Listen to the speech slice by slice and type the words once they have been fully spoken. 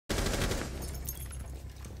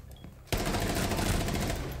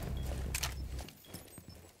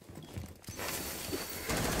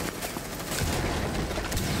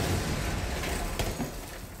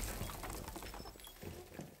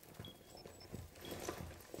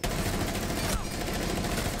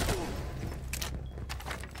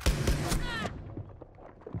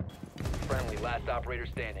last operator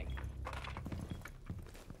standing.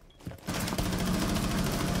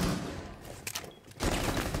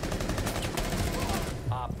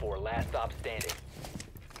 Op 4, last stop standing.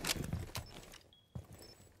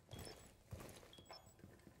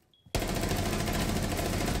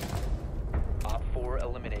 Op 4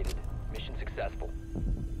 eliminated. Mission successful.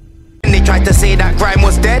 They tried to say that crime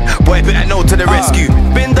was dead, boy better know to the rescue.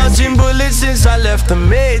 Been dodging bullets since I left the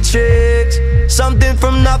Matrix. Something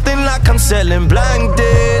from nothing like I'm selling blank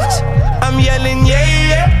discs. I'm yelling yeah,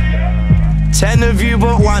 yeah. 10 of you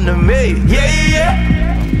but one of me, yeah,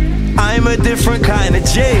 yeah. I'm a different kind of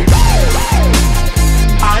J.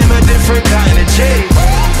 I'm a different kind of J.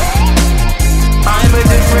 I'm a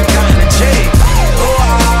different kind of J. Oh,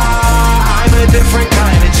 I'm a different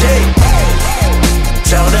kind of J.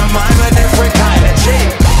 Tell them I'm a different kind of J.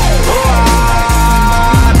 Oh,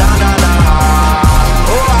 nah, nah, nah.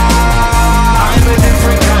 Oh, I'm a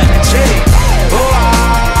different kind of J. Oh,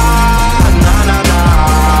 nah, nah,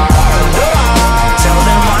 nah. Oh, tell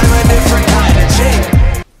them I'm a different kind of J.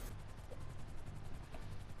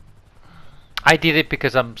 I did it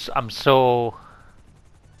because I'm so.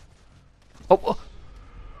 Oh.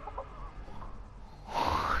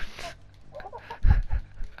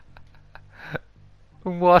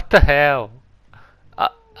 What the hell?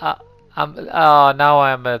 Oh, now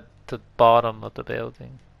I'm at the bottom of the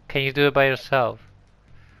building. Can you do it by yourself?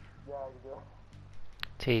 Yeah, I can do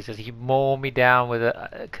it. Jesus, you mow me down with it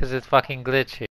because it's fucking glitchy.